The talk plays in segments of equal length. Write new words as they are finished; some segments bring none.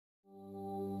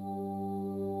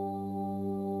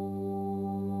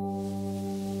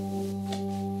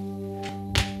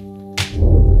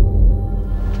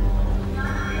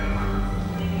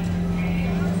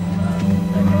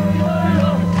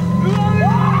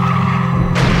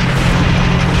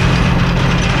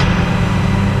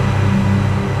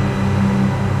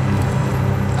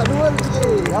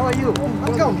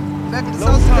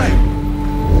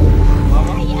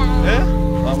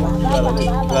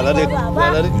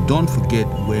you don't forget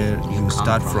where you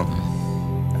start from.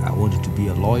 I wanted to be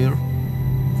a lawyer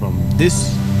from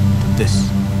this to this.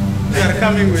 They are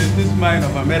coming with this mind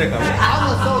of America. I'm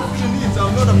a South Sudanese,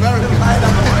 I'm not American.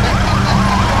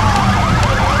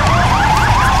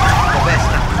 The best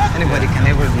anybody can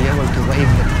ever be able to wave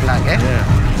the flag, eh?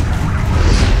 Yeah.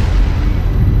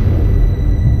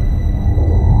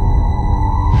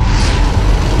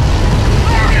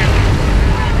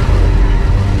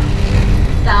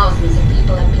 Thousands of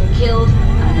people have been killed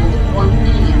and more than 1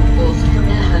 million forced from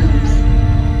their homes.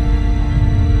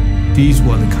 These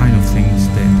were the kind of things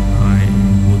that I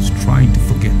was trying to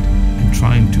forget and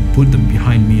trying to put them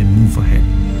behind me and move ahead.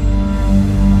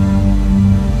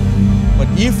 But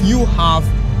if you have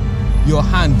your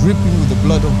hand dripping with the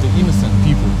blood of the innocent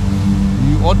people,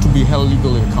 you ought to be held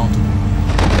legally accountable.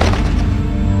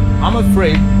 I'm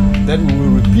afraid that we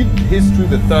will repeat history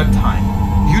the third time.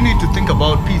 You need to think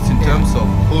about peace in terms of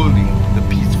holding the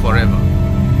peace forever.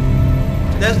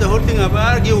 That's the whole thing I'm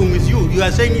arguing with you. You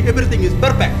are saying everything is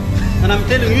perfect, and I'm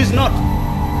telling you it's not.